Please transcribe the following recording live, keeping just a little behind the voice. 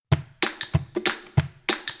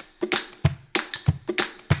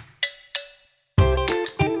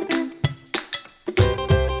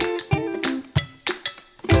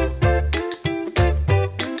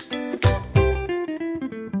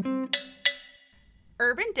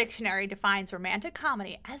Urban Dictionary defines romantic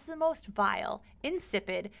comedy as the most vile,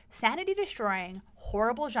 insipid, sanity-destroying,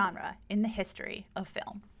 horrible genre in the history of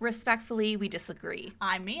film. Respectfully, we disagree.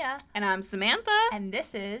 I'm Mia. And I'm Samantha. And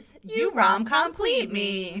this is You Rom-Complete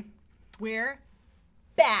Me. We're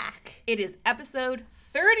back. It is episode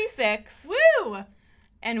 36. Woo!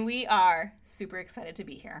 And we are super excited to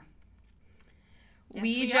be here. Yes,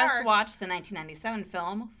 we just watched the 1997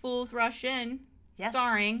 film Fools Rush In,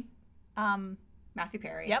 starring Matthew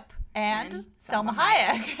Perry. Yep. And Salma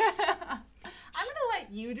Hayek. I'm going to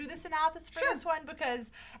let you do the synopsis for this one because,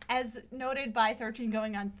 as noted by 13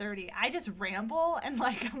 going on 30, I just ramble and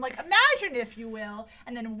I'm like, imagine if you will,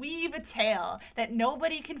 and then weave a tale that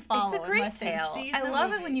nobody can follow. It's a great unless tale. They see I the love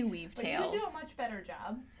movie. it when you weave tales. But you do a much better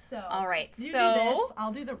job. So, all right. You so do this.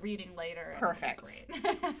 I'll do the reading later. Perfect.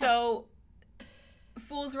 Great. So,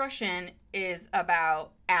 Fools Rush In is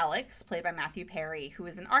about Alex, played by Matthew Perry, who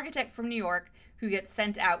is an architect from New York who gets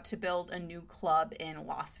sent out to build a new club in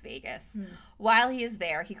Las Vegas. While he is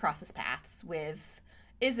there, he crosses paths with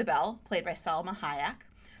Isabel, played by Salma Hayek,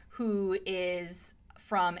 who is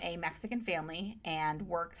from a Mexican family and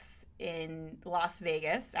works in Las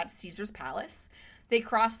Vegas at Caesar's Palace. They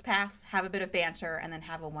cross paths, have a bit of banter, and then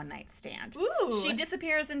have a one-night stand. Ooh. She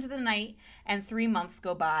disappears into the night, and 3 months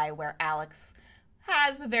go by where Alex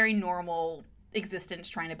has a very normal existence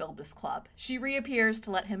trying to build this club. She reappears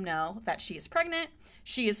to let him know that she is pregnant,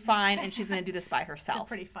 she is fine, and she's going to do this by herself. It's a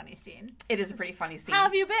pretty funny scene. It is a pretty funny scene. How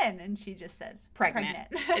have you been? And she just says, pregnant.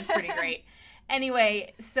 It's pretty great.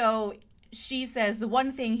 Anyway, so she says the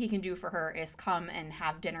one thing he can do for her is come and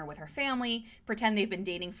have dinner with her family, pretend they've been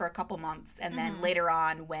dating for a couple months, and then later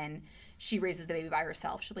on when she raises the baby by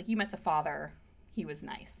herself, she'll be like, you met the father, he was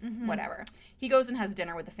nice, whatever. He goes and has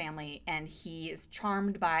dinner with the family, and he is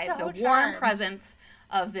charmed by warm presence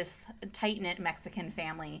of this tight-knit Mexican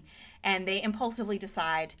family, and they impulsively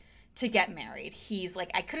decide to get married. He's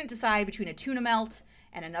like, I couldn't decide between a tuna melt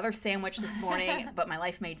and another sandwich this morning, but my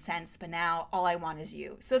life made sense, but now all I want is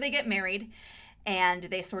you. So they get married, and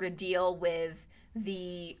they sort of deal with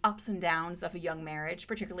the ups and downs of a young marriage,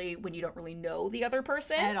 particularly when you don't really know the other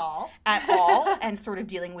person. At all, and sort of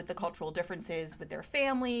dealing with the cultural differences with their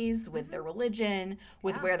families, with their religion,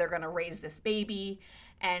 with where they're going to raise this baby,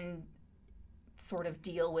 and sort of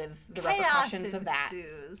deal with the repercussions of that.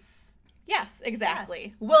 Yes, exactly.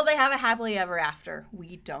 Yes. Will they have a happily ever after?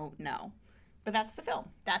 We don't know. But that's the film.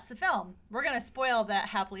 That's the film. We're going to spoil that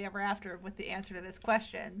happily ever after with the answer to this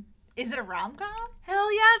question. Is it a rom-com?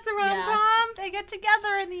 Hell yeah, it's a rom-com. Yeah. They get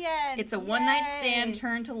together in the end. It's a one-night stand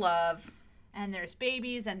turned to love. And there's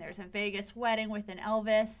babies, and there's a Vegas wedding with an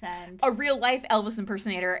Elvis, and a real-life Elvis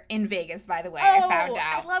impersonator in Vegas, by the way, I found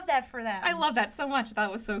out. I love that for them. I love that so much. That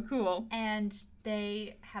was so cool. And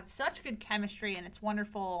they have such good chemistry, and it's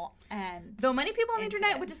wonderful. And though many people on the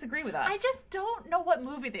internet would disagree with us. I just don't know what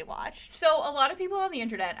movie they watched. So a lot of people on the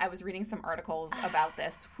internet, I was reading some articles about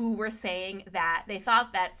this, who were saying that they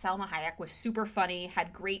thought that Salma Hayek was super funny,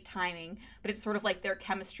 had great timing, but it's sort of like their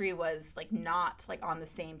chemistry was like not like on the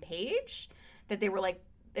same page, that they were like,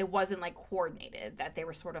 it wasn't like coordinated, that they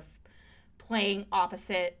were sort of playing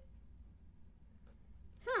opposite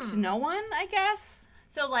to no one, I guess.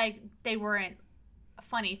 So like they weren't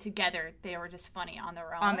funny together, they were just funny on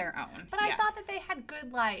their own. On their own. But I thought that they had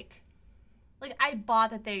good like I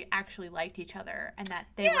bought that they actually liked each other and that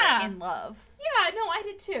they were in love. Yeah, no, I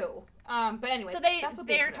did too. But anyway, so that's what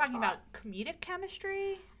they're talking about comedic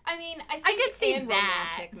chemistry. I mean, I think I could see and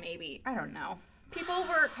that. Romantic, maybe. I don't know. People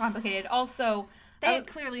were complicated. Also, they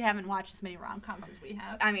clearly haven't watched as many rom-coms as we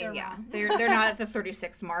have. I mean, they're not at the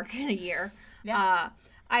 36 mark in a year. Yeah.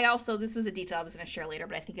 This was a detail I was going to share later,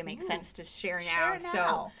 but I think it makes sense to share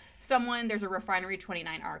now. So there's a Refinery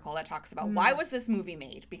 29 article that talks about why was this movie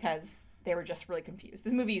made, because they were just really confused.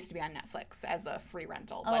 This movie used to be on Netflix as a free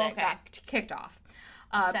rental, but it got kicked off.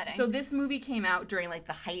 So this movie came out during like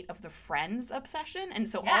the height of the Friends obsession, and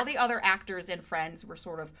so all the other actors in Friends were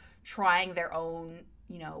sort of trying their own,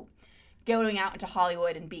 going out into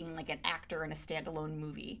Hollywood and being like an actor in a standalone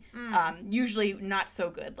movie. Usually not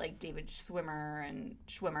so good, like David Schwimmer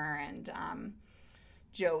and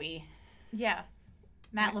Joey. Yeah.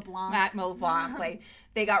 Matt LeBlanc. Like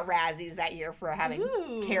they got Razzies that year for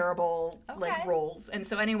having terrible like roles. And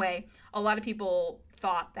so anyway, a lot of people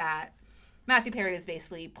thought that Matthew Perry was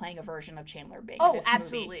basically playing a version of Chandler Bing in this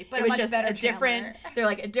absolutely. movie. But it was much just better a different Chandler. They're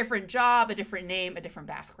like a different job, a different name, a different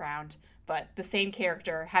background, but the same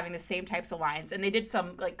character having the same types of lines. And they did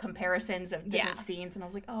some like comparisons of different scenes, and I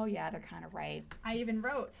was like, oh yeah, they're kind of right. I even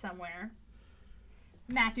wrote somewhere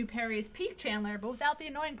Matthew Perry's peak Chandler, but without the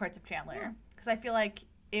annoying parts of Chandler, because I feel like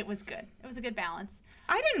it was good. It was a good balance.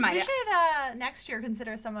 I didn't mind We it. should next year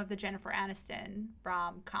consider some of the Jennifer Aniston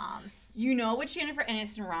rom-coms. You know which Jennifer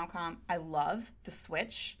Aniston rom-com I love? The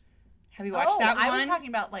Switch. Have you watched that one? I was talking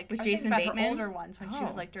about like with I was Jason thinking about Bateman? her older ones when she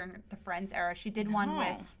was like during the Friends era. She did No. one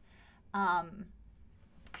with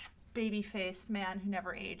baby-faced man who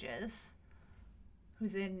never ages.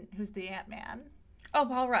 Who's the Ant-Man. Oh,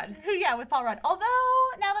 Paul Rudd. With Paul Rudd. Although,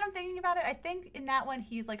 now that I'm thinking about it, I think in that one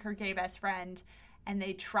he's like her gay best friend and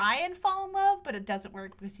they try and fall in love, but it doesn't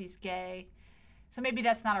work because he's gay. So maybe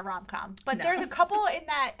that's not a rom-com. But No. there's a couple in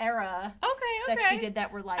that era Okay. that she did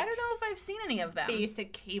that were like I don't know if I've seen any of them.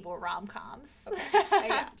 basic cable rom-coms.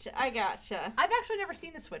 I gotcha. I've actually never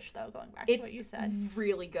seen The Switch, though, going back to what you said. It's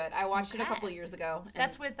really good. I watched it a Okay. couple of years ago. and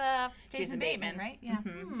That's with Jason Bateman, right? Yeah.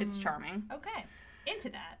 It's charming. Okay. Into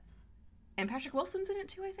that. And Patrick Wilson's in it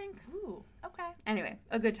too, I think. Ooh, okay. Anyway,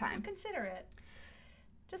 a good time. Consider it.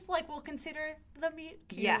 Just like we'll consider the meet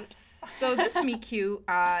cute. Yes. So this meet cute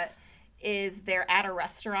is they're at a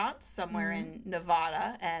restaurant somewhere in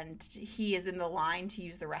Nevada, and he is in the line to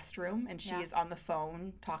use the restroom, and she is on the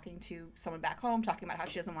phone talking to someone back home, talking about how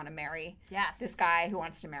she doesn't want to marry this guy who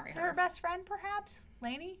wants to marry To her best friend, perhaps?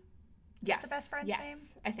 Lainey? Yes. The best friend's yes, name?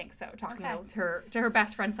 I think so. Talking to her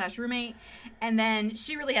best friend / roommate, and then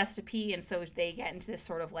she really has to pee, and so they get into this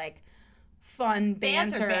sort of like fun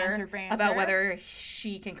banter about whether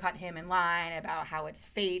she can cut him in line, about how it's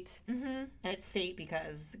fate, and it's fate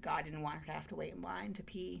because God didn't want her to have to wait in line to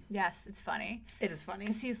pee. Yes, it's funny. It is funny.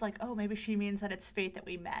 Because he's like, oh, maybe she means that it's fate that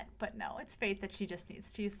we met, but no, it's fate that she just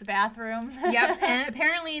needs to use the bathroom. Yep, and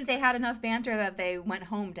apparently they had enough banter that they went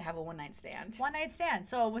home to have a one-night stand. One-night stand,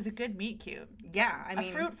 so it was a good meet cute. Yeah, I mean,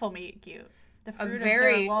 a fruitful meet cute. The a fruit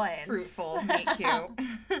very of their loins. fruitful meet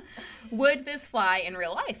cute. Would this fly in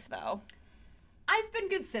real life, though? I've been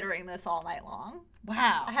considering this all night long.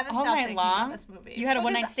 Wow. I haven't all stopped night thinking long? about this movie. You had a Because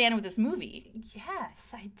one-night stand with this movie.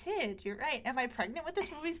 Yes, I did. You're right. Am I pregnant with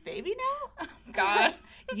this movie's baby now? God.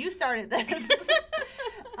 You started this.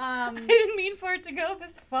 I didn't mean for it to go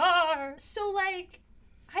this far. So, like,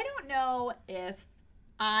 I don't know if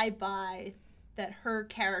I buy that her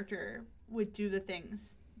character would do the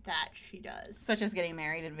things that she does. Such as getting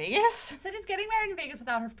married in Vegas? Such as getting married in Vegas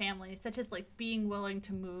without her family. Such as, like, being willing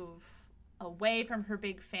to move away from her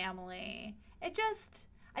big family. I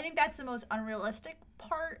think that's the most unrealistic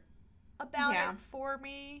part about it for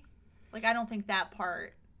me. Like, I don't think that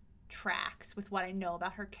part tracks with what I know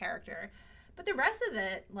about her character. But the rest of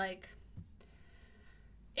it, like,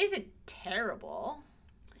 isn't terrible.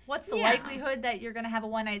 What's the likelihood that you're going to have a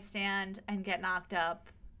one-night stand and get knocked up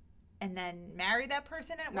and then marry that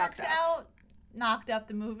person and it works out? Knocked Up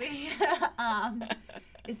the movie.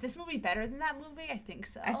 Is this movie better than that movie? I think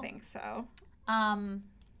so. I think so.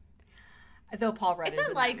 Though Paul Rudd is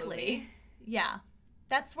unlikely. in that movie. Yeah.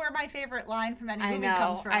 That's where my favorite line from any movie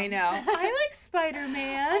comes from. I know. I like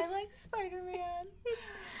Spider-Man. I like Spider-Man.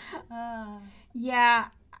 Yeah.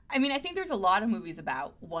 I mean, I think there's a lot of movies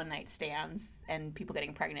about one-night stands and people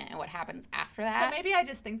getting pregnant and what happens after that. So maybe I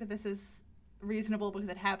just think that this is reasonable because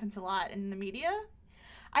it happens a lot in the media.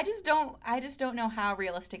 I just don't know how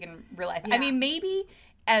realistic in real life. Yeah. I mean, maybe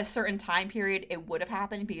at a certain time period it would have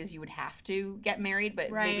happened because you would have to get married,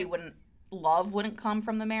 but maybe love wouldn't come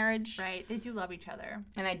from the marriage. Right. They do love each other.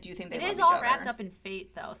 And I do think they love love each each other. It other. is all wrapped up in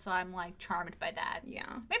fate, though, so I'm, like, charmed by that. Yeah.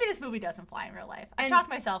 Maybe this movie doesn't fly in real life. I've talked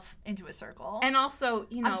myself into a circle. And also,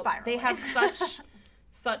 you know, they have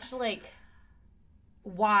such, like,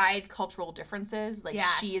 wide cultural differences. Like,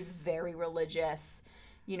 she is very religious.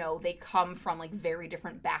 You know, they come from, like, very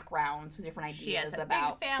different backgrounds with different ideas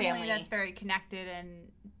about family. That's very connected and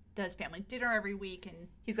does family dinner every week, and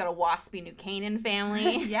he's got a waspy New Canaan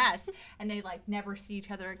family. Yes, and they like never see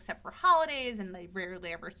each other except for holidays, and they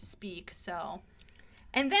rarely ever speak. So,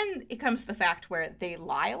 and then it comes to the fact where they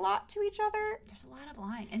lie a lot to each other. There's a lot of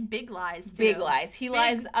lying and big lies too. Big lies. He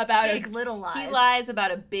lies about little lies. He lies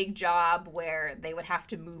about a big job where they would have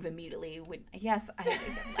to move immediately. Yes,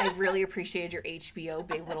 I really appreciated your HBO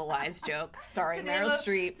Big Little Lies joke starring Meryl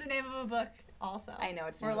Streep. It's the name of a book. Also, I know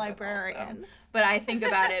it's we're librarians, but I think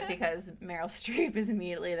about it because Meryl Streep is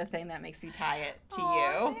immediately the thing that makes me tie it to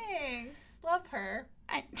you. Thanks, love her.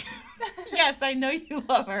 Yes, I know you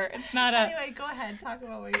love her. It's not a. Anyway, go ahead, talk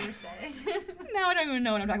about what you were saying. Now I don't even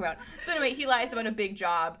know what I'm talking about. So anyway, he lies about a big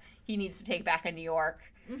job he needs to take back in New York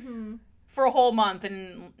for a whole month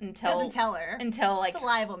until doesn't tell her until like it's a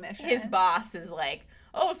live omission. His boss is like,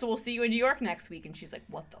 oh, so we'll see you in New York next week. And she's like,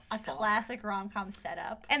 what the fuck? A classic rom-com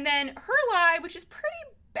setup. And then her lie, which is pretty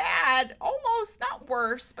bad, almost not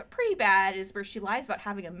worse, but pretty bad, is where she lies about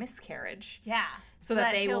having a miscarriage. Yeah. So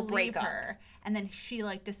that they he'll will break leave up. her. And then she,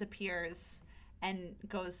 like, disappears. and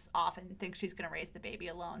goes off and thinks she's going to raise the baby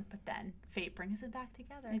alone. But then fate brings it back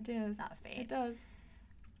together. It does. Not fate. It does.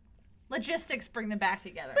 Logistics bring them back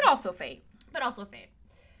together. But also fate.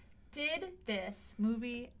 Did this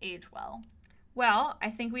movie age well? Well, I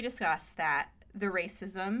think we discussed that the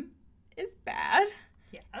racism is bad.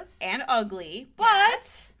 Yes. And ugly, but...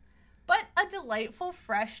 Yes. But a delightful,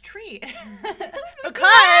 fresh treat. Because... What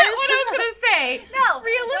I was going to say. No.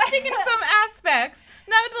 Realistic in some aspects.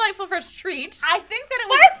 Not a delightful, fresh treat. I think that it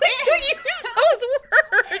Why was... would you use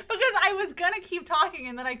those words? Because I was going to keep talking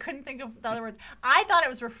and then I couldn't think of the other words. I thought it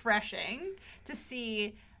was refreshing to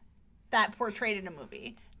see that portrayed in a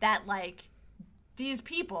movie. That, like, these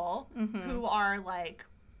people who are, like,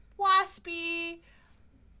 waspy,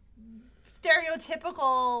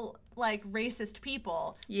 stereotypical, like, racist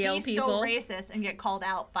people Yale be people. so racist and get called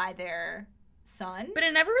out by their son. But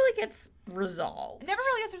it never really gets resolved. It never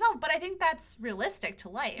really gets resolved, but I think that's realistic to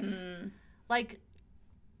life. Like,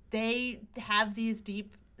 they have these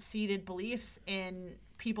deep-seated beliefs in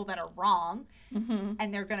people that are wrong,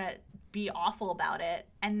 and they're going to be awful about it,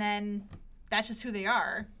 and then that's just who they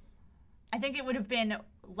are. I think it would have been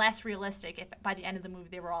less realistic if by the end of the movie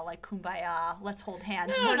they were all like, kumbaya, let's hold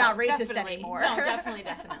hands, we're not racist anymore. No, definitely.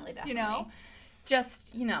 You know?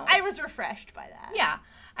 Just, you know. I was refreshed by that. Yeah.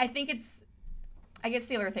 I guess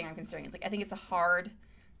the other thing I'm considering is, like, I think it's a hard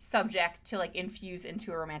subject to, like, infuse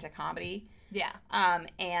into a romantic comedy. Yeah.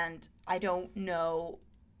 And I don't know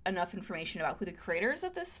enough information about who the creators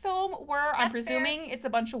of this film were. I'm presuming it's a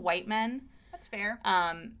bunch of white men. That's fair.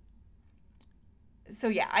 So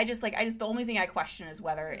yeah, I just the only thing I question is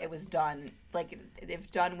whether it was done, like, if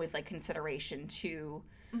done with, like, consideration to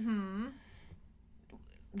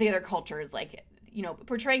the other cultures, like, you know,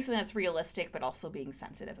 portraying something that's realistic but also being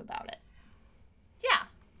sensitive about it. Yeah.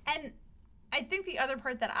 And I think the other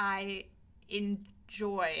part that I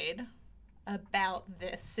enjoyed about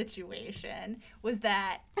this situation was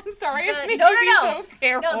that I'm sorry, the, it's making no, me so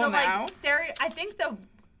careful no, the, now. Like, I think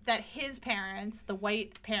that his parents, the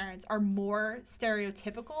white parents, are more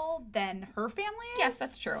stereotypical than her family is. Yes,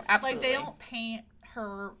 that's true. Absolutely. Like, they don't paint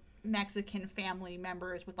her Mexican family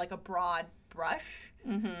members with, like, a broad brush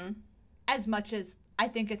as much as I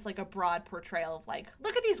think it's, like, a broad portrayal of, like,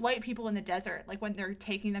 look at these white people in the desert. Like, when they're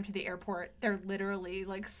taking them to the airport, they're literally,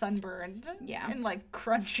 like, sunburned and, like,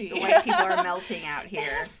 crunchy. The white people are melting out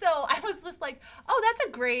here. So I was just like, oh, that's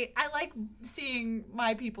I like seeing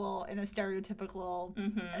my people in a stereotypical,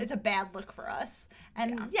 it's a bad look for us.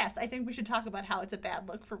 And yes, I think we should talk about how it's a bad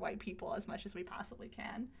look for white people as much as we possibly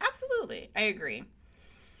can. Absolutely. I agree.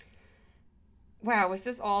 Wow, was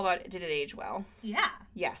this all about, did it age well? Yeah.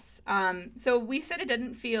 Yes. So we said it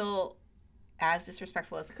didn't feel as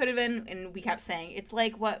disrespectful as it could have been, and we kept saying it's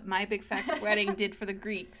like what My Big Fat Wedding did for the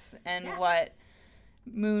Greeks and what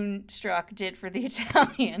Moonstruck did for the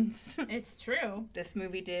Italians. It's true. This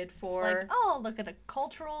movie did for... It's like, oh, look at a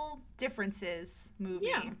cultural differences movie.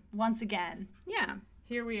 Yeah. Once again. Yeah.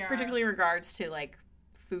 Here we are. Particularly in regards to, like,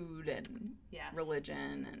 food and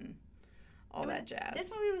religion and all that jazz. This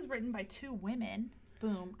movie was written by two women.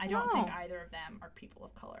 Boom. I don't think either of them are people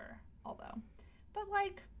of color, although. But,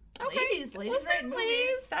 like, ladies write movies.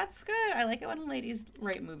 Ladies, that's good. I like it when ladies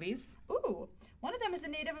write movies. Ooh. One of them is a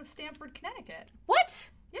native of Stamford, Connecticut. What?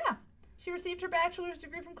 Yeah. She received her bachelor's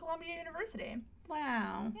degree from Columbia University.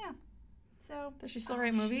 Wow. Yeah. So. Does she still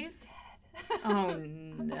write movies? Dead. Oh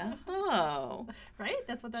no! Right?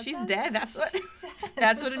 That's what that She's says? dead.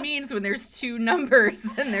 That's what it means when there's two numbers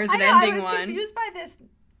and there's an ending one. I was confused by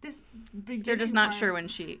this beginning. They're just not sure when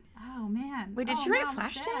she. Oh man! Wait, did she write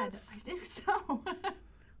Flashdance? I think so. Wow!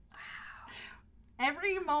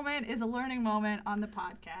 Every moment is a learning moment on the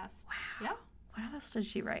podcast. Wow. Yep. What else did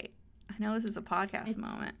she write? I know this is a podcast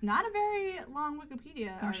moment. Not a very long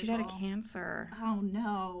Wikipedia. Oh, she died of cancer. Oh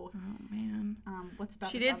no. Oh man. What's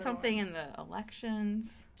about? She did something in the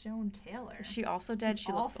elections. Joan Taylor. Is she also dead?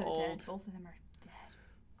 She looks old. Dead. Both of them are dead.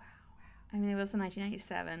 Wow. I mean, it was in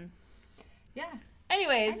 1997. Yeah.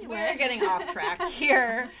 Anyways, we're getting off track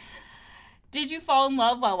here. Did you fall in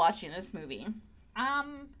love while watching this movie?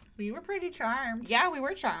 We were pretty charmed. Yeah, we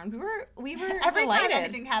were charmed. We were Every delighted. time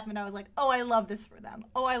anything happened, I was like, oh, I love this for them.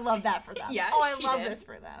 Oh, I love that for them. Yeah, oh, I love this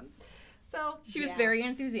for them. So she was very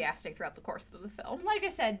enthusiastic throughout the course of the film. Like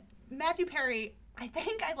I said, Matthew Perry, I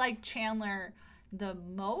think I like Chandler the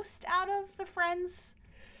most out of the Friends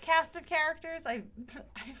cast of characters. I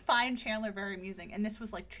find Chandler very amusing, and this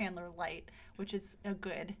was like Chandler light, which is a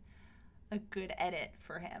good edit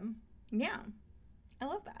for him. Yeah. I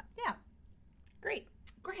love that. Yeah. Great.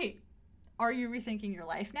 Are you rethinking your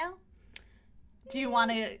life now? Do you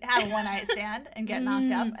want to have a one-night stand and get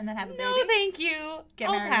knocked up and then have a baby? No, thank you. Get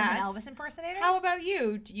I'll married pass. as an Elvis impersonator? How about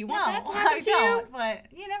you? Do you want that to No, happen I to you? don't, but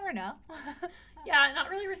you never know. Yeah, not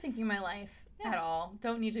really rethinking my life at all.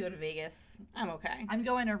 Don't need to go to Vegas. I'm okay. I'm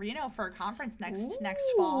going to Reno for a conference next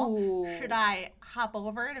fall. Ooh. Should I hop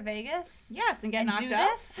over to Vegas? Yes, and get knocked do up?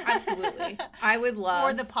 this? Absolutely. I would love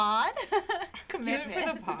For the pod? do it Commitment.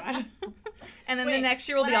 for the pod. And then Wait, the next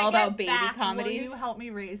year will when be I all get about baby back, comedies. Will you help me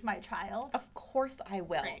raise my child? Of course I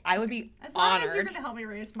will. Great. I would be As long honored. as you're going to help me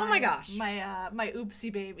raise my, my gosh. my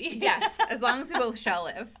oopsie baby. Yes, as long as we both shall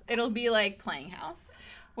live. It'll be like Playing House,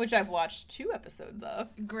 which I've watched 2 episodes of.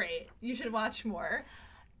 Great. You should watch more.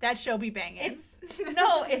 That show be banging.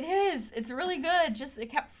 No, it is. It's really good. Just it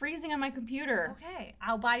kept freezing on my computer. Okay,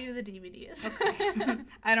 I'll buy you the DVDs. Okay.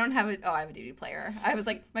 I don't have I have a DVD player. I was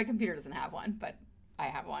like, my computer doesn't have one, but I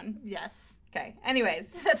have one. Yes. Okay.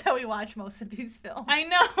 Anyways. That's how we watch most of these films. I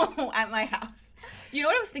know. At my house. You know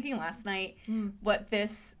what I was thinking last night? What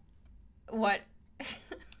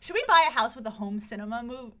Should we buy a house with a home cinema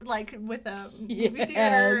like with a movie Yes.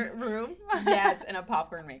 theater room? Yes, and a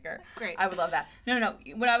popcorn maker. Great. I would love that. No.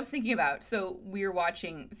 What I was thinking about, so we're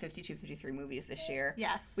watching 52, 53 movies this year.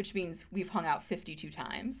 Yes. Which means we've hung out 52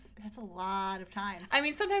 times. That's a lot of times. I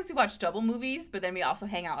mean, sometimes we watch double movies, but then we also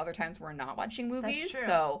hang out other times we're not watching movies. That's true.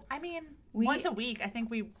 So I mean, once a week. I think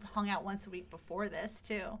we hung out once a week before this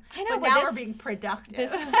too. I know, but but now this- we're being productive.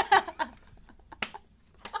 this is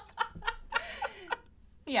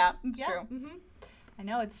Yeah, it's yeah. true. Mm-hmm. I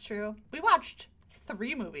know it's true. We watched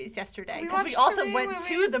 3 movies yesterday We because we watched also 3 went movies.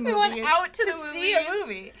 to the We movie. went out to the see a movies.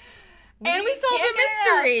 movie. And we solved can't a get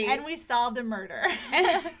enough, mystery. and we solved a murder.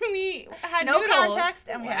 And we had No noodles. context,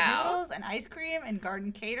 and we had Wow. noodles and ice cream and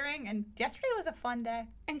garden catering. And yesterday was a fun day.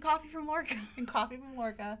 And coffee from Lorca. And coffee from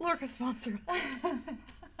Lorca. Lorca sponsor us.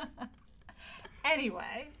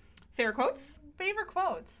 Anyway, Favorite quotes? favorite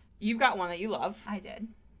quotes. You've got one that you love. I did.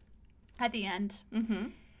 At the end, Mm-hmm.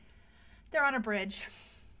 they're on a bridge.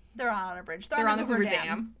 They're on a bridge. They're on the Hoover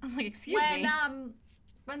Dam. I'm like, excuse me.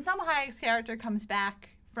 When Salma Hayek's character comes back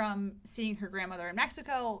from seeing her grandmother in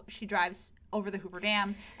Mexico, she drives over the Hoover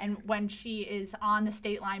Dam, and when she is on the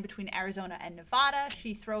state line between Arizona and Nevada,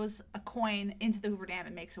 she throws a coin into the Hoover Dam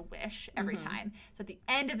and makes a wish every time. So at the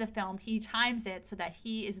end of the film, he times it so that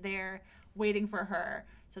he is there waiting for her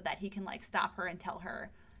so that he can like stop her and tell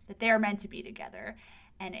her that they're meant to be together.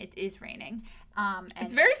 And it is raining. And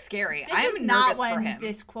It's very scary. this I is am not nervous for when him.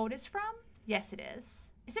 this quote is from. Yes, it is.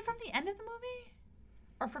 Is it from the end of the movie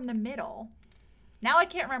or from the middle? Now I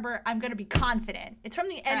can't remember. I'm going to be confident. It's from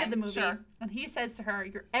the end of the movie. Sure. And he says to her,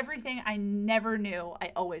 "You're everything I never knew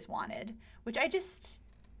I always wanted," which I just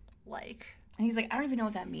like. And he's like, I don't even know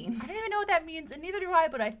what that means. I don't even know what that means, and neither do I,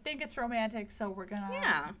 but I think it's romantic, so we're going to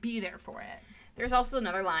Yeah. be there for it. There's also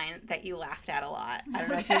another line that you laughed at a lot. I don't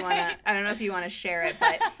know if you wanna. I don't know if you want to share it,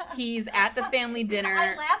 but he's at the family dinner.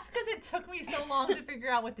 I laughed because it took me so long to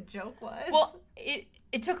figure out what the joke was. Well,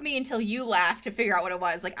 it took me until you laughed to figure out what it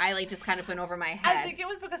was. Like I just kind of went over my head. I think it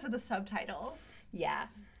was because of the subtitles. Yeah.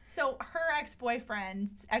 So her ex-boyfriend,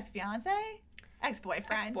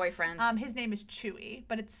 Ex-boyfriend. his name is Chewy,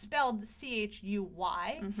 but it's spelled Chuy.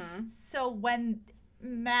 Mm-hmm. So when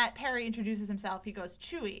Matt Perry introduces himself, he goes,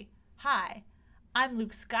 "Chewy, hi, I'm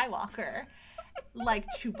Luke Skywalker." Like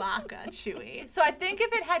Chewbacca, Chewy. So I think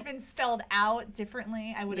if it had been spelled out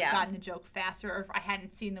differently, I would have Yeah. gotten the joke faster, or if I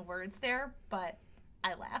hadn't seen the words there, but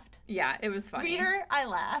I laughed. Yeah, it was funny. Reader, I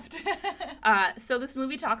laughed. So this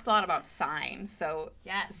movie talks a lot about signs.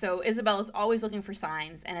 Yes. So Isabel is always looking for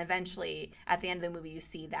signs, and eventually, at the end of the movie, you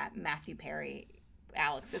see that Matthew Perry,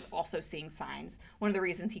 Alex, is also seeing signs. One of the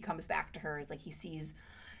reasons he comes back to her is like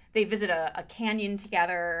they visit a canyon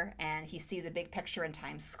together, and he sees a big picture in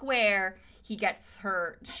Times Square. She gets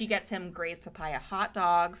him Gray's Papaya hot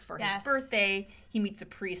dogs for his Yes. birthday. He meets a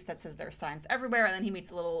priest that says there are signs everywhere, and then he meets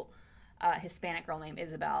a little Hispanic girl named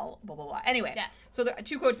Isabel, blah, blah, blah. Anyway, Yes. so there are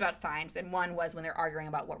 2 quotes about signs, and one was when they're arguing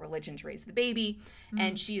about what religion to raise the baby,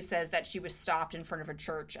 and she says that she was stopped in front of a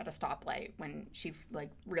church at a stoplight when she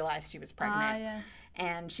realized she was pregnant. Yes.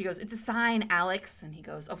 And she goes, "It's a sign, Alex." And he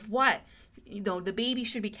goes, "Of what?" The baby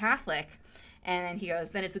should be Catholic. And then he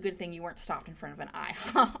goes, "Then it's a good thing you weren't stopped in front of an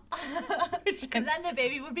IHOP." Because then the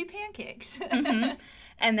baby would be pancakes.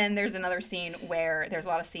 And then there's another scene where there's a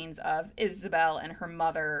lot of scenes of Isabel and her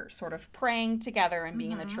mother sort of praying together and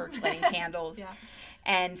being in the church lighting candles. Yeah.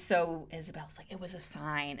 And so Isabel's like, "It was a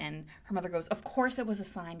sign." And her mother goes, "Of course it was a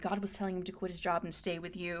sign. God was telling him to quit his job and stay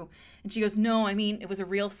with you." And she goes, "No, I mean, it was a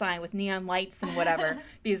real sign with neon lights and whatever."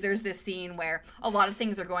 Because there's this scene where a lot of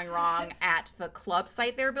things are going wrong at the club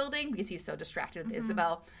site they're building because he's so distracted with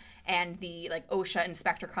Isabel. And the like OSHA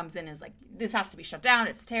inspector comes in and is like, this has to be shut down.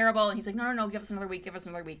 It's terrible. And he's like, no, give us another week.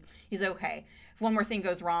 He's like, okay, if one more thing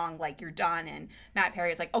goes wrong, like you're done. And Matt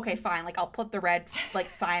Perry is like, okay, fine. Like I'll put the red like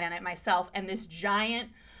sign on it myself. And this giant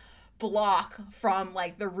block from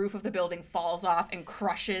like the roof of the building falls off and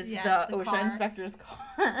crushes the OSHA car. inspector's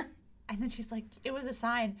car. And then she's like, it was a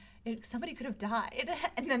sign. Somebody could have died.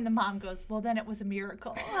 And then the mom goes, well, then it was a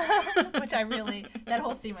miracle. Which that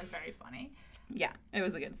whole scene was very funny. Yeah, it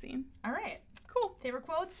was a good scene. All right. Cool. Favorite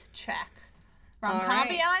quotes? Check. Rom-com right.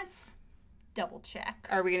 ambiance? Double check.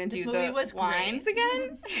 Are we going to do the lines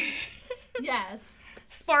again? Yes.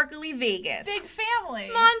 Sparkly Vegas. Big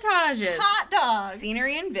family. Montages. Hot dogs.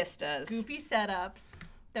 Scenery and vistas. Goofy setups.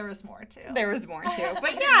 There was more, too.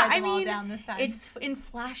 But yeah, I mean, it's in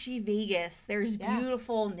flashy Vegas. There's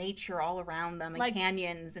beautiful nature all around them, and like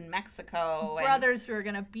canyons in Mexico. Brothers who are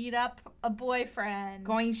going to beat up a boyfriend.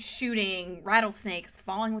 Going shooting, rattlesnakes,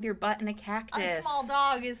 falling with your butt in a cactus. A small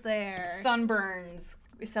dog is there. Sunburns,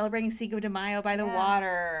 celebrating Cinco de Mayo by the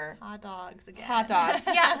water. Hot dogs again. Hot dogs.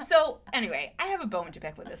 Yeah, so anyway, I have a bone to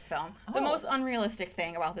pick with this film. The most unrealistic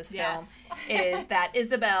thing about this film is that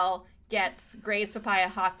Isabel gets Gray's Papaya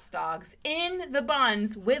hot dogs in the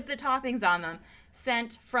buns with the toppings on them,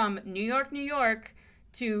 sent from New York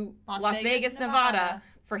to Las Vegas, Nevada,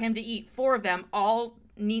 for him to eat 4 of them, all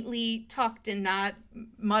neatly tucked and not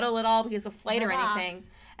muddle at all because of flight or anything.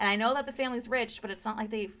 And I know that the family's rich, but it's not like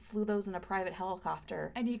they flew those in a private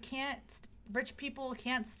helicopter. And rich people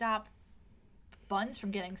can't stop buns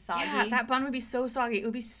from getting soggy. Yeah, that bun would be so soggy. It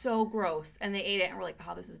would be so gross. And they ate it and were like,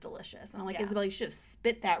 oh, this is delicious. And I'm like, Isabel, you should have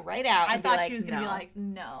spit that right out. I thought she was going to be like,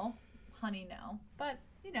 no, honey, no. But,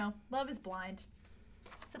 love is blind.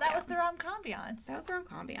 So that was the rom-com ambiance. That was the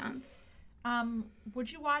rom-com ambiance.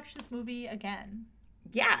 Would you watch this movie again?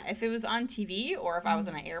 Yeah, if it was on TV or if I was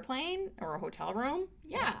in an airplane or a hotel room,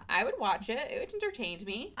 I would watch it. It entertained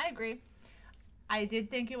me. I agree. I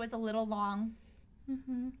did think it was a little long.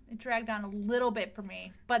 Mm-hmm. It dragged on a little bit for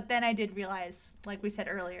me, but then I did realize, like we said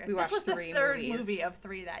earlier, this was the 3rd movie of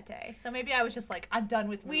 3 that day. So maybe I was just like, I'm done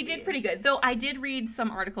with movies. We did pretty good, though. I did read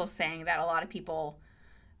some articles saying that a lot of people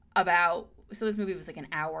so this movie was like an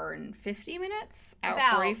hour and 50 minutes, hour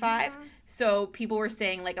 45. Mm-hmm. So people were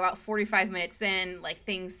saying like about 45 minutes in, like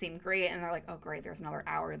things seem great, and they're like, oh great, there's another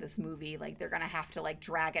hour of this movie. Like they're gonna have to like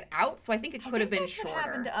drag it out. So I think it could have been shorter. That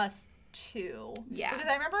happened to us too. Yeah. Because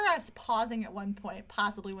I remember us pausing at one point,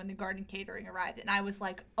 possibly when the garden catering arrived, and I was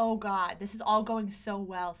like, oh God, this is all going so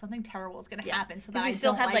well. Something terrible is going to happen. So that we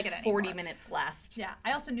still had like 40 minutes left. Yeah.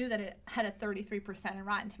 I also knew that it had a 33% in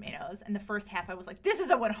Rotten Tomatoes, and the first half I was like, this is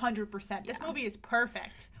a 100%. This movie is perfect.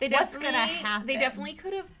 What's going to happen? They definitely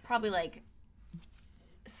could have probably like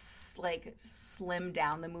slimmed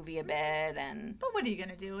down the movie a bit. But what are you going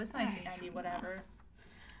to do? It's 1990, whatever.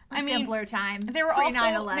 Simpler time. There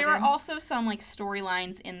were also some like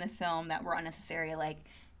storylines in the film that were unnecessary. Like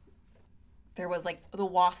there was like the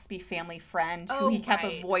waspy family friend who he kept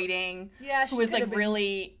avoiding. Yeah, who was like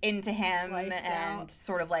really into him and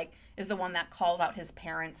sort of like is the one that calls out his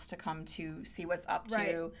parents to come to see what's up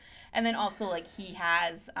to. And then also like he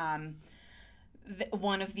has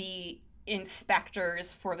one of the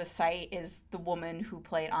inspectors for the site is the woman who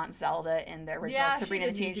played Aunt Zelda in the original Sabrina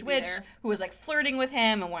the Teenage Witch, who was like flirting with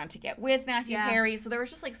him and wanted to get with Matthew Perry. So there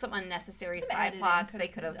was just like some unnecessary side plots they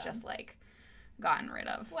could have just like gotten rid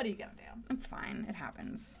of. What are you gonna do? It's fine. It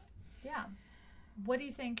happens. Yeah. What do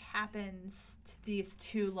you think happens to these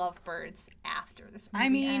 2 lovebirds after this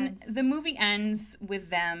movie ends? The movie ends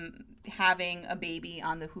with them having a baby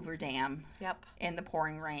on the Hoover Dam. Yep. In the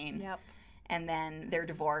pouring rain. Yep. And then they're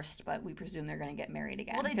divorced, but we presume they're going to get married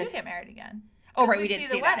again. Well, they do get married again. Oh, right, we did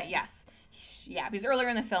see that. Yes. Yeah, because earlier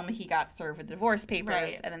in the film, he got served with the divorce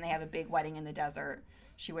papers, and then they have a big wedding in the desert.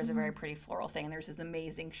 She wears a very pretty floral thing, and there's this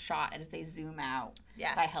amazing shot as they zoom out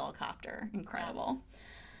by helicopter. Incredible.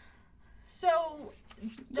 Yes. So,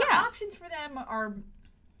 the options for them are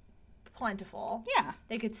plentiful. Yeah.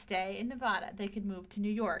 They could stay in Nevada. They could move to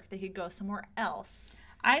New York. They could go somewhere else.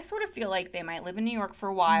 I sort of feel like they might live in New York for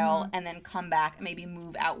a while and then come back and maybe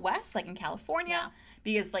move out west, like in California,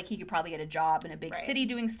 because like he could probably get a job in a big city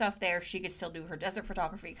doing stuff there. She could still do her desert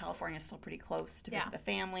photography. California's still pretty close to visit the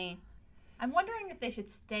family. I'm wondering if they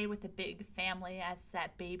should stay with the big family as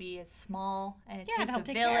that baby is small and it takes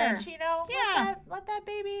a village, let that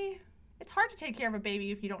baby. It's hard to take care of a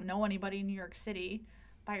baby if you don't know anybody in New York City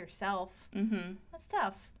by yourself. Mm-hmm. That's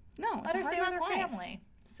tough. No, let her stay with her family.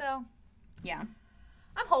 So, yeah.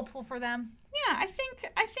 I'm hopeful for them. Yeah, I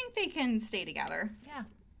think they can stay together. Yeah.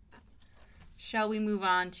 Shall we move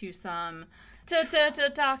on to some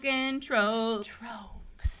talking tropes?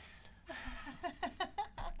 Tropes.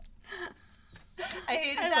 I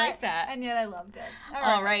hated I that. like that. And yet I loved it.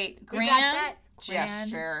 All right. We got that.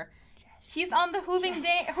 Gesture. He's on the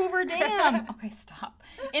Hoover Dam. Okay, stop.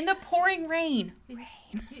 In the pouring rain.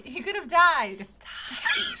 He could have died.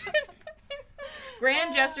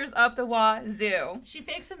 Grand gestures up the wazoo. She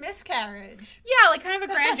fakes a miscarriage. Yeah, like kind of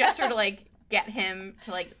a grand gesture to like get him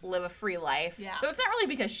to like live a free life. Yeah. Though it's not really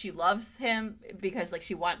because she loves him, because like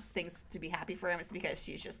she wants things to be happy for him. It's because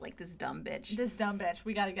she's just like this dumb bitch.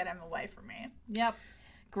 We gotta get him away from me. Yep.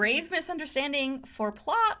 Grave misunderstanding for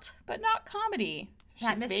plot, but not comedy.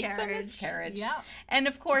 That She fakes a miscarriage. Yeah. And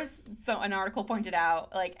of course, so an article pointed out,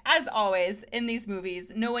 like, as always, in these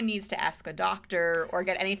movies, no one needs to ask a doctor or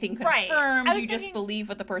get anything confirmed. Right. You just believe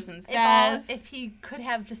what the person says. If he could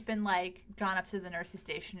have just been like, gone up to the nurse's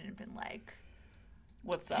station and been like,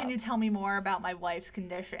 what's up? Can you tell me more about my wife's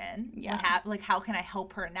condition? Yeah. Like, how can I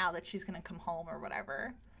help her now that she's going to come home or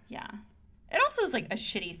whatever? Yeah. It also is like a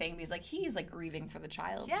shitty thing because like he's like grieving for the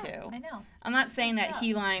child too. I know. I'm not saying that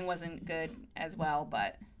he lying wasn't good as well,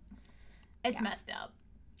 but it's messed up.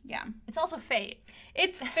 Yeah. It's also fate.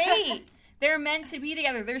 It's fate. They're meant to be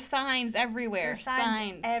together. There's signs everywhere. There's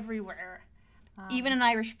signs everywhere. Even an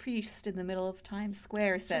Irish priest in the middle of Times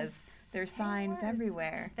Square says there's signs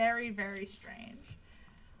everywhere. Very, very strange.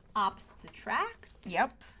 Opposites attract.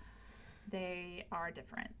 Yep. They are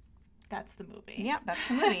different. That's the movie. Yep, that's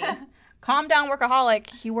the movie. Calm down, workaholic.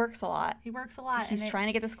 He works a lot. He works a lot. He's trying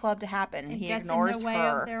to get this club to happen, and he ignores ignores in the way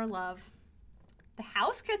her. of their love. The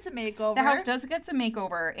house gets a makeover. The house does get a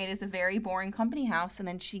makeover. It is a very boring company house, and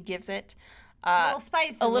then she gives it a little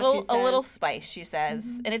spice. A little spice, she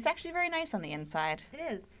says, and it's actually very nice on the inside.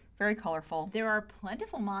 It is. Very colorful. There are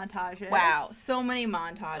plentiful montages. Wow, so many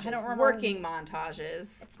montages. I don't remember. Working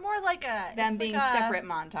montages. It's more like them being separate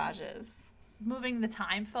montages. Moving the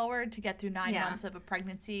time forward to get through 9 months of a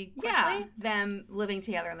pregnancy quickly. Yeah, them living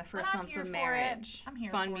together in the first months of marriage. I'm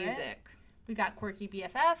here Fun for music. We got quirky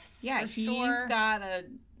BFFs. Yeah, he's got a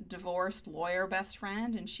divorced lawyer best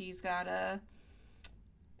friend, and she's got a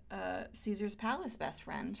Caesar's Palace best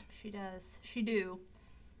friend. She does. She do.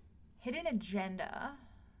 Hidden agenda.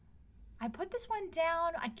 I put this one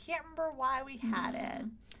down. I can't remember why we had it.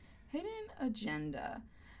 Hidden agenda.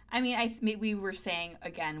 I mean, we were saying,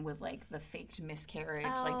 again, with, like, the faked miscarriage,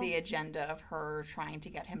 like, the agenda of her trying to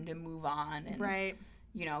get him to move on. And, right.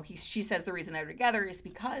 You know, she says the reason they're together is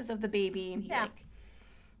because of the baby, and he,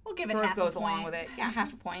 we'll give sort it of goes along with it. Yeah,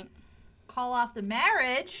 half a point. Call off the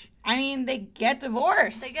marriage. I mean, they get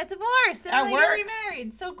divorced. They're that like works.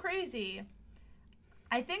 remarried. So crazy.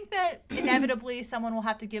 I think that inevitably someone will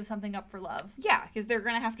have to give something up for love. Yeah, because they're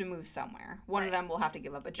going to have to move somewhere. One of them will have to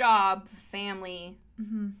give up a job, family,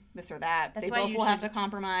 this or that. They both will have to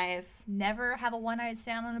compromise. Never have a one-night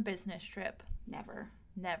stand on a business trip. Never.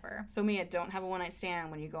 So, Mia, don't have a one-night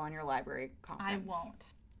stand when you go on your library conference. I won't.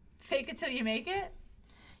 Fake it till you make it?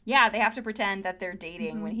 Yeah, they have to pretend that they're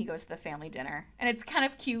dating when he goes to the family dinner. And it's kind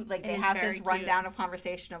of cute. Like, they have this rundown of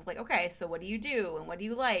conversation of, like, okay, so what do you do? And what do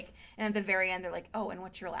you like? And at the very end, they're like, oh, and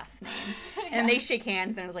what's your last name? And they shake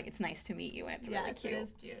hands, and it's like, it's nice to meet you. And it's really cute. It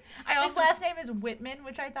is cute. His last name is Whitman,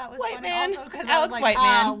 which I thought was funny also. Because I was like,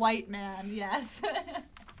 Whiteman. White man, yes.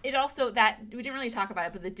 It also, we didn't really talk about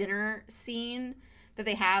it, but the dinner scene that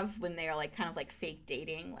they have when they are, like, kind of, like, fake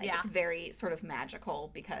dating, like, it's very sort of magical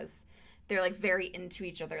because they're, like, very into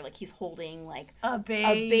each other. Like, he's holding, like, a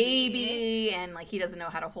baby, and, like, he doesn't know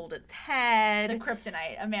how to hold its head. The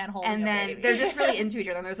kryptonite, a man holding a baby. And then they're just really into each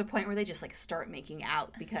other. And there's a point where they just, like, start making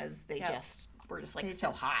out because they were just, like,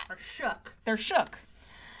 so hot. They're shook.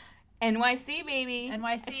 NYC, baby.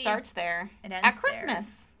 NYC. It starts there. It ends at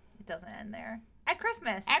Christmas. There. It doesn't end there. At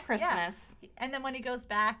Christmas. Yeah. And then when he goes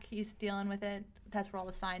back, he's dealing with it. That's where all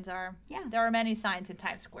the signs are. Yeah. There are many signs in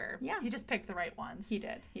Times Square. Yeah. He just picked the right ones. He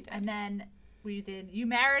did. And then you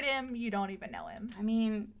married him, you don't even know him. I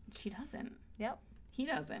mean, she doesn't. Yep. He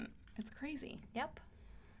doesn't. It's crazy. Yep.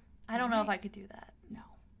 I don't know if I could do that. No.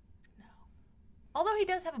 Although he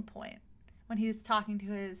does have a point. When he's talking to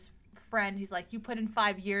his friend, he's like, you put in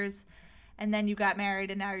 5 years and then you got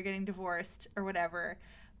married and now you're getting divorced or whatever.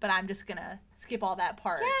 But I'm just going to skip all that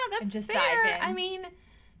part and just fair. dive in. I mean,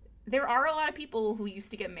 there are a lot of people who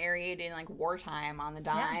used to get married in, like, wartime on the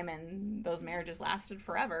dime, and those marriages lasted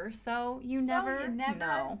forever. So you never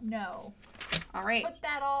know. No. All right. Put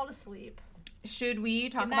that all to sleep. Should we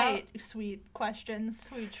talk Good night, sweet questions,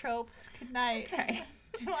 sweet tropes. Good night. Okay.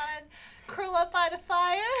 Do you want to curl up by the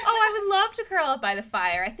fire? Oh, I would love to curl up by the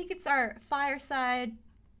fire. I think it's our fireside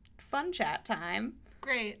fun chat time.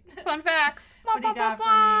 Great. Fun facts. What do you got for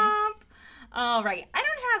me? All right. I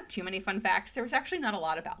don't have too many fun facts. There was actually not a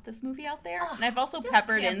lot about this movie out there. Oh, and I've also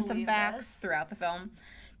peppered in some facts throughout the film.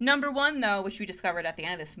 Number one, though, which we discovered at the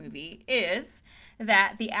end of this movie, is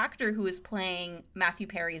that the actor who is playing Matthew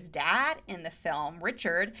Perry's dad in the film,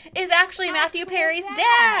 Richard, is actually Matthew Perry's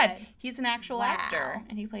dad. He's an actual actor,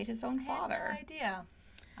 and he played his own father. I had no idea.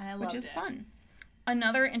 I loved which is fun.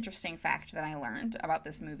 Another interesting fact that I learned about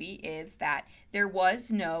this movie is that there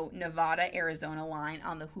was no Nevada-Arizona line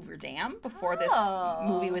on the Hoover Dam before this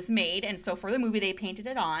movie was made. And so for the movie, they painted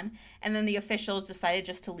it on. And then the officials decided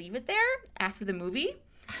just to leave it there after the movie.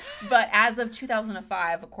 But as of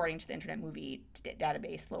 2005, according to the Internet Movie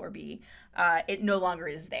Database, Lower B, it no longer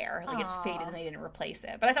is there. Like, it's faded and they didn't replace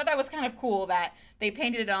it. But I thought that was kind of cool that they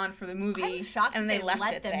painted it on for the movie. I'm shocked and they left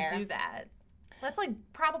let it them there. do that. That's, like,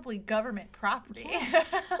 probably government property.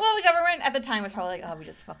 Well, the government at the time was probably like, oh, we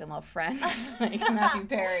just fucking love Friends. Like, Matthew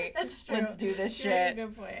Perry. That's true. Let's do this Yeah, shit.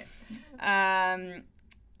 good point. Um,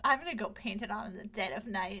 I'm going to go paint it on in the dead of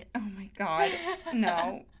night. oh, my God.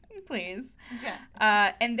 No. Please. Okay.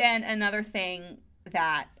 And then another thing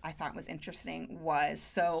that I thought was interesting was,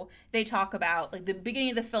 so they talk about, like, the beginning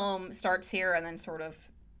of the film starts here and then sort of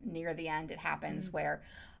near the end it happens where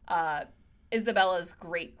Isabella's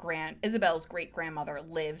great-grandmother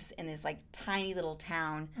lives in this, like, tiny little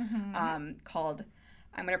town called,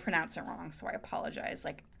 I'm going to pronounce it wrong, so I apologize,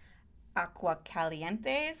 like,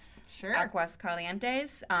 Aguascalientes. Sure.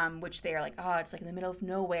 Aguascalientes, which they are like, oh, it's like in the middle of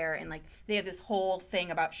nowhere. And, like, they have this whole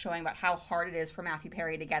thing about showing about how hard it is for Matthew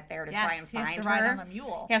Perry to get there to try and find her. He has to ride on a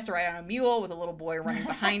mule. He has to ride on a mule with a little boy running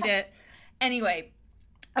behind it. Anyway,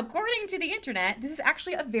 according to the internet, this is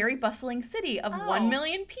actually a very bustling city of 1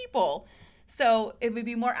 million people. So it would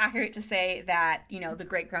be more accurate to say that, you know, the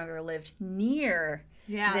great-grandmother lived near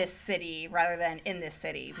this city rather than in this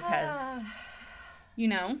city because, you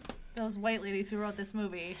know. Those white ladies who wrote this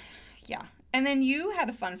movie. Yeah. And then you had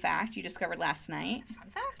a fun fact you discovered last night. Fun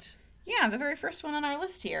fact? Yeah, the very first one on our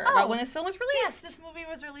list here about when this film was released. Yes, this movie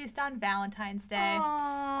was released on Valentine's Day.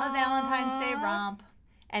 Aww. A Valentine's Day romp.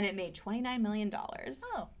 And it made $29 million.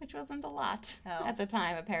 Oh. Which wasn't a lot at the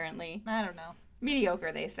time, apparently. I don't know.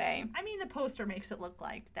 Mediocre, they say. I mean, the poster makes it look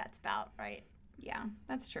like that's about right. Yeah,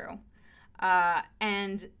 that's true.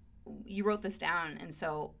 And you wrote this down, and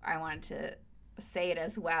so I wanted to say it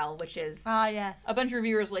as well, which is yes. a bunch of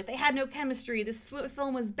reviewers were like, they had no chemistry, this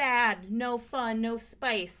film was bad, no fun, no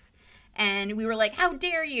spice. And we were like, how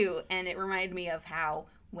dare you? And it reminded me of how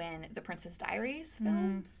when the Princess Diaries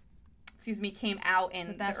films, came out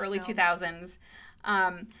in the early films.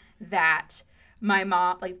 2000s, that my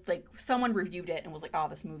mom, like someone reviewed it and was like, oh,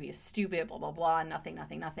 this movie is stupid, blah, blah, blah, nothing.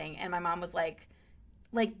 And my mom was like,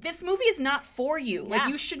 this movie is not for you. Yeah. Like,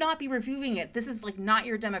 you should not be reviewing it. This is, like, not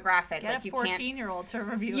your demographic. Get like, a 14-year-old to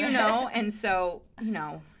review it. You know, and so, you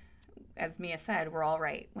know, as Mia said, we're all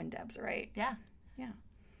right when Deb's right. Yeah. Yeah.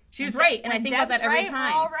 She was right, and I think about that every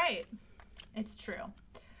time. We're all right. It's true.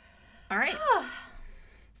 All right.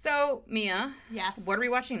 So, Mia. Yes. What are we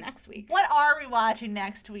watching next week? What are we watching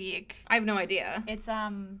next week? I have no idea. It's,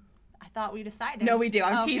 I thought we decided. No, we do.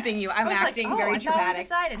 I'm teasing you. I'm acting very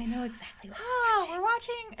dramatic. I know exactly what we're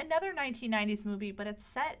watching another 1990s movie, but it's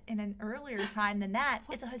set in an earlier time than that.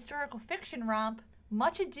 It's a historical fiction romp,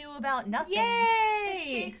 Much Ado About Nothing. Yay! The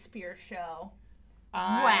Shakespeare show.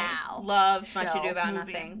 Wow. Love Much Ado About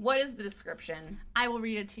movie. Nothing. What is the description? I will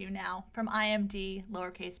read it to you now from IMD,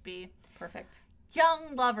 lowercase b. Perfect.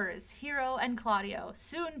 Young lovers, Hero and Claudio,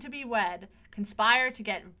 soon to be wed, conspire to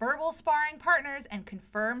get verbal sparring partners and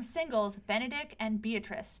confirm singles Benedict and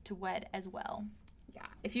Beatrice to wed as well. Yeah.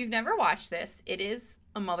 If you've never watched this, it is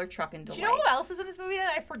a mother trucking delight. Do you know who else is in this movie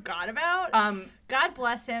that I forgot about? God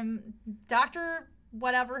bless him, Dr.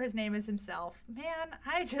 whatever his name is himself. Man,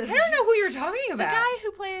 I don't know who you're talking about. The guy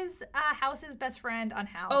who plays House's best friend on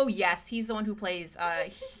House. Oh, yes. He's the one who plays,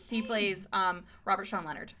 he plays Robert Sean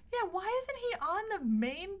Leonard. Yeah, why isn't he on the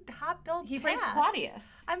main top-billed He cast? plays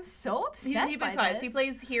Claudius. I'm so upset He plays by Claudius. this. He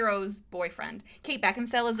plays Hero's boyfriend. Kate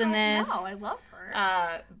Beckinsale is in this. I know, I love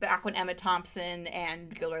her. Back when Emma Thompson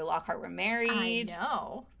and Gilderoy Lockhart were married. I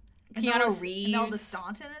know. Keanu Reeves. Imelda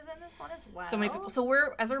Staunton is in this one as well. So many people. So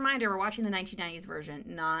we're, as a reminder, we're watching the 1990s version,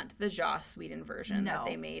 not the Joss Whedon version that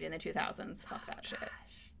they made in the 2000s. Fuck that shit.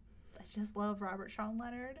 I just love Robert Sean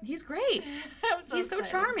Leonard. He's great. He's so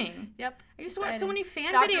charming. Yep. I used to watch so many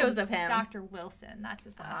fan videos of him. Dr. Wilson. That's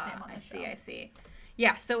his last name on the show. I see.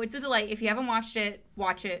 Yeah, so it's a delight. If you haven't watched it,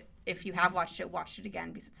 watch it. If you have watched it, watch it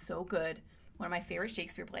again because it's so good. One of my favorite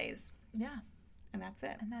Shakespeare plays. Yeah. And that's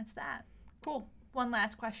it. And that's that. Cool. One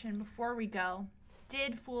last question before we go.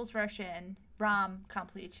 Did Fools Rush In rom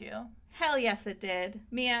complete you? Hell yes, it did.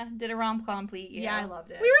 Mia, did a rom complete you? Yeah, I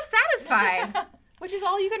loved it. We were satisfied. Which is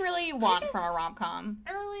all you can really want just- from a rom-com.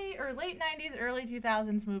 Early or late 90s, early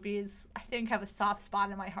 2000s movies, I think, have a soft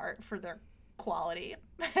spot in my heart for their quality.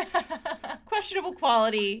 Questionable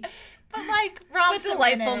quality. But like rom But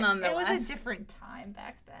delightful It nonetheless. was a different time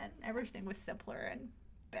back then. Everything was simpler and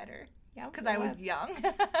better. Yeah, Because I was young.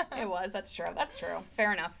 It was. That's true. That's true.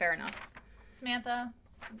 Fair enough. Fair enough. Samantha,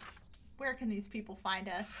 where can these people find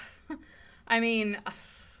us? I mean,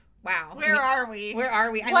 wow. Where are we? Where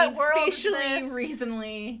are we? I What mean, world is spatially, this?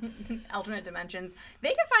 reasonably, alternate dimensions. They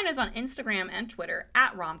can find us on Instagram and Twitter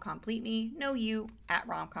at romcompleteme. No, you at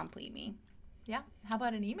romcompleteme. Yeah. How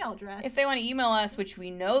about an email address? If they want to email us, which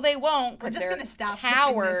we know they won't We're because just they're gonna stop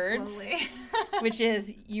cowards, slowly. which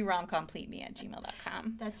is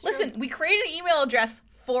youromcompleteme@gmail.com. That's true. Listen, we created an email address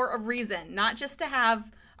for a reason, not just to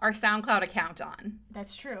have our SoundCloud account on.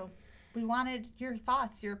 That's true. We wanted your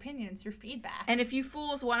thoughts, your opinions, your feedback. And if you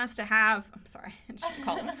fools want us to have, I'm sorry, I shouldn't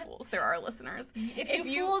call them fools. They're our listeners. if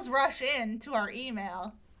you fools rush in to our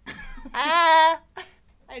email,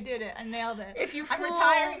 I did it. I nailed it. If you I'm fools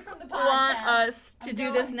retiring from the podcast. want us to I'm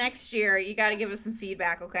do this going. next year, you got to give us some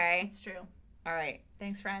feedback, okay? It's true. All right.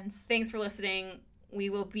 Thanks, friends. Thanks for listening. We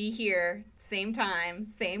will be here, same time,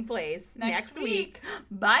 same place, Next week.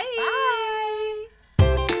 Bye. Bye.